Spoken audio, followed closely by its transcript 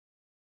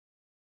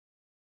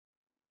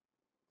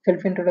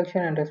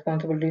Self-introduction and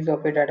responsibilities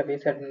of a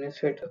database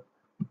administrator.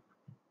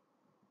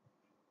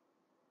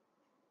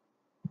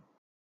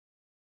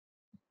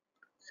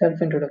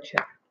 Self-introduction.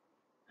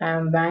 I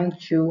am Wang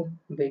Chu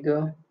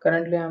Bigger.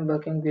 Currently, I am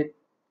working with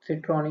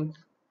Citronics.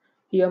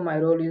 Here, my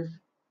role is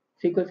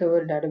SQL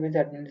Server Database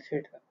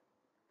Administrator.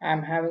 I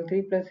am having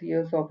 3 plus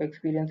years of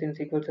experience in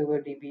SQL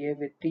Server DBA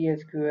with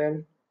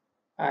TSQL.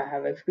 I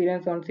have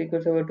experience on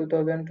SQL Server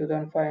 2000,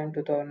 2005, and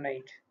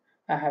 2008.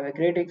 I have a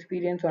great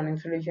experience on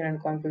installation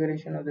and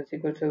configuration of the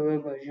SQL Server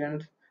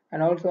versions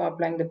and also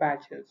applying the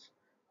patches,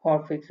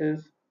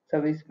 hotfixes,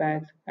 service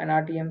packs, and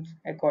RTMs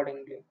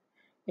accordingly.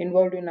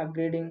 Involved in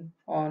upgrading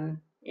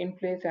on in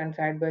place and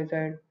side by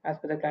side as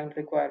per the client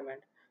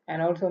requirement, and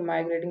also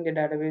migrating the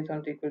database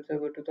on SQL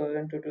Server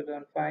 2000 to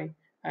 2005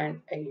 and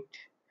 8.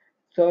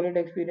 Solid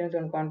experience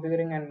on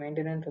configuring and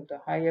maintenance of the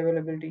high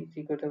availability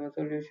SQL Server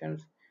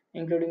solutions,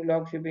 including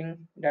log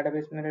shipping,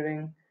 database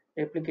mirroring,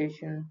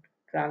 replication,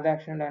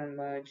 transaction and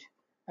merge,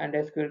 and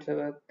SQL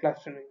Server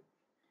clustering.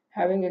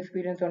 Having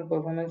experience on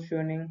performance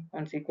tuning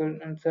on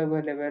SQL and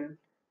server level,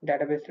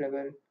 database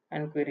level,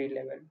 and query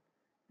level.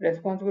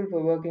 Responsible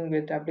for working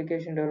with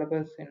application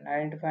developers in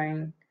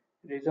identifying,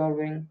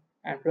 resolving,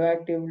 and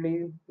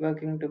proactively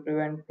working to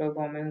prevent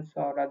performance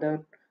or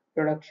other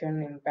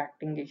production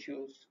impacting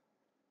issues.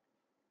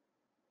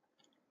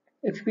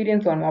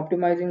 Experience on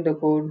optimizing the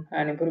code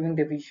and improving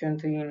the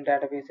efficiency in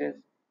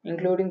databases,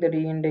 including the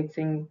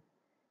reindexing,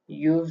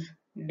 used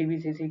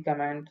DBCC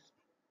commands,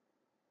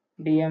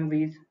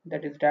 DMVs,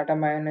 that is data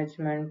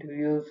management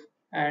views,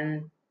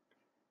 and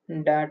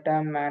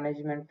data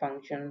management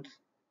functions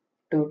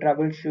to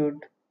troubleshoot,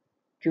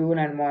 tune,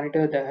 and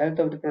monitor the health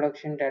of the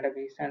production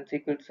database and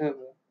SQL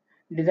Server.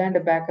 Designed a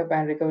backup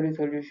and recovery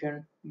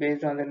solution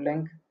based on the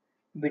link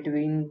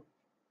between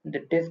the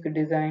disk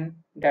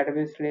design,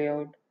 database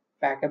layout,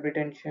 backup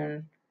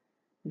retention,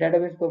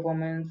 database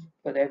performance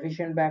for the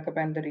efficient backup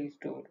and the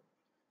restore.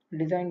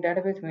 Design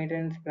database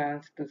maintenance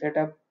plans to set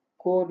up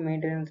core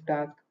maintenance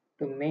tasks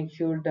to make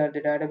sure that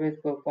the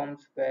database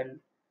performs well,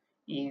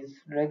 is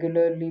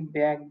regularly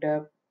backed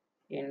up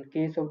in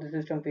case of the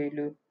system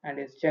failure, and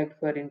is checked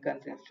for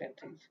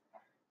inconsistencies.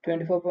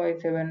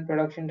 24/7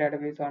 production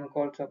database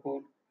on-call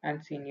support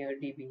and senior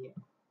DBA.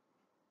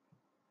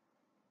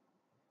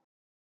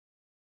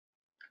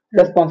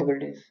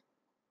 Responsibilities.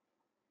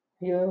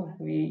 Here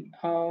we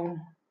are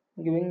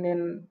giving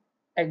an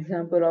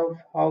example of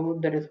how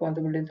the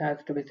responsibilities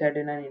has to be set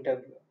in an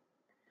interview.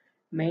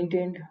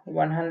 Maintained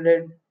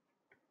 100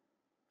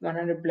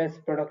 plus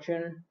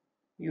production,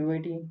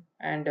 UAT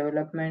and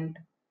development,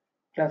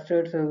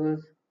 clustered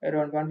servers,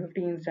 around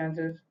 150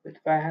 instances with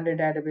 500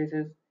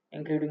 databases,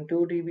 including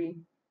 2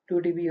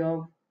 TB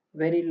of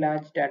very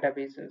large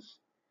databases.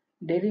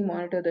 Daily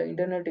monitor the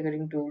internal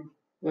ticketing tool,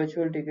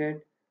 virtual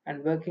ticket,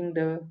 and working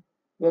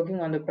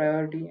on the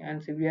priority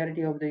and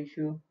severity of the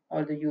issue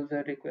or the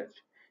user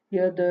request.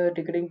 Here the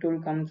ticketing tool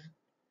comes,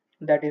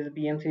 that is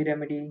BMC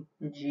Remedy,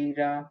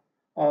 Jira,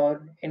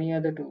 or any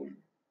other tool.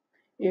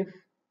 If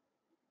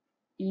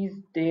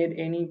is there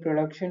any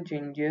production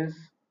changes,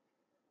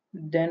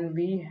 then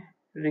we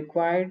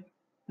required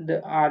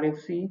the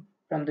RFC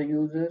from the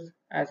users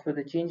as per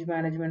the change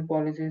management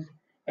policies.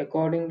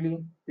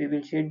 Accordingly, we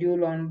will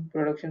schedule on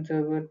production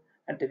server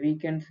at the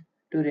weekends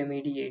to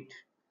remediate.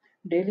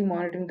 Daily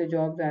monitoring the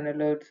jobs and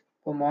alerts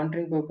for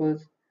monitoring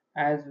purpose,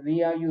 as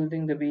we are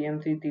using the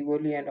BMC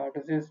Tivoli and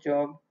Autosys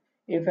job.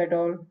 If at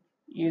all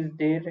is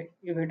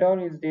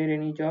there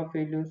any job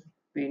failures,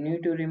 we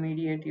need to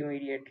remediate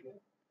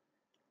immediately.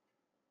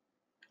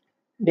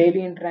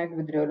 Daily interact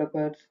with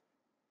developers.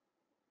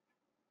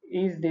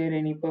 Is there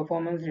any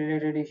performance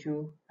related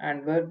issue,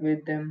 and work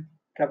with them,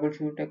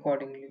 troubleshoot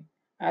accordingly.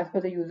 As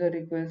per the user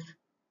request,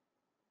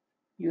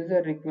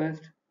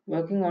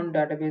 working on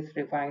database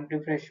refined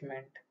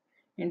refreshment.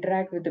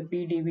 Interact with the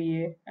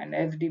PDBA and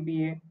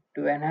SDBA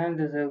to enhance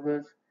the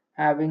servers,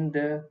 having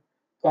the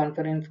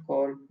conference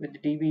call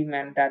with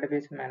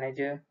database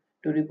manager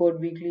to report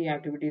weekly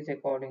activities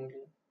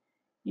accordingly.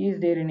 Is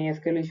there any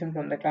escalation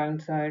from the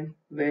client side?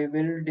 We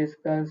will be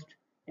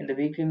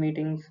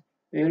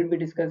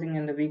discussing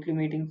in the weekly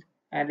meetings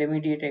and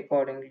remediate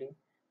accordingly.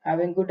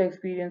 Having good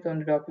experience on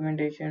the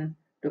documentation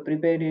to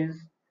prepare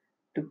is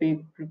to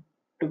be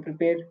to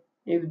prepare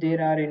if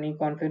there are any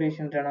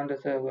configurations run on the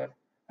server,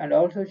 and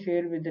also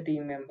share with the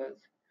team members.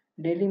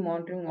 Daily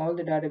monitoring all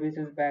the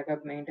databases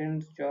backup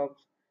maintenance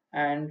jobs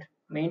and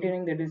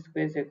maintaining the disk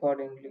space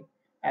accordingly.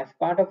 As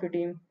part of a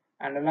team,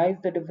 analyze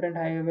the different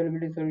high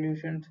availability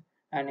solutions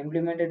and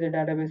implemented the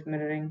database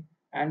mirroring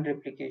and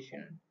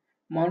replication.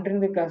 Monitoring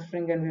the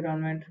clustering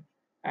environment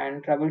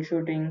and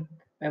troubleshooting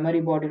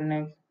memory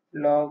bottlenecks,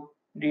 log,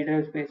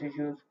 data space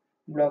issues,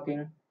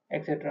 blocking,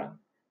 etc.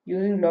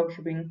 Using log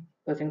shipping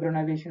for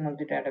synchronization of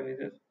the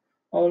databases.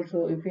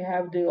 Also, if we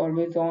have the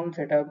always on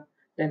setup,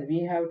 then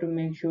we have to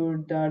make sure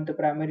that the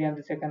primary and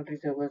the secondary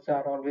servers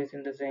are always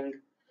in the sync,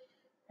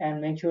 and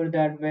make sure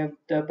that when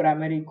the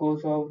primary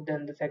goes off,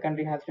 then the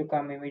secondary has to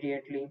come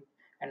immediately.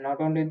 And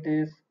not only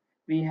this,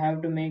 we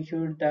have to make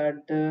sure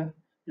that the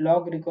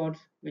Log records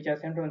which are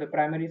sent from the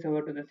primary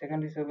server to the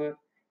secondary server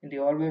in the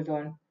always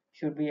on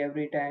should be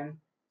every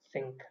time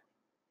sync.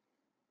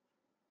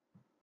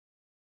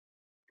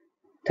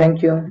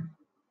 Thank you.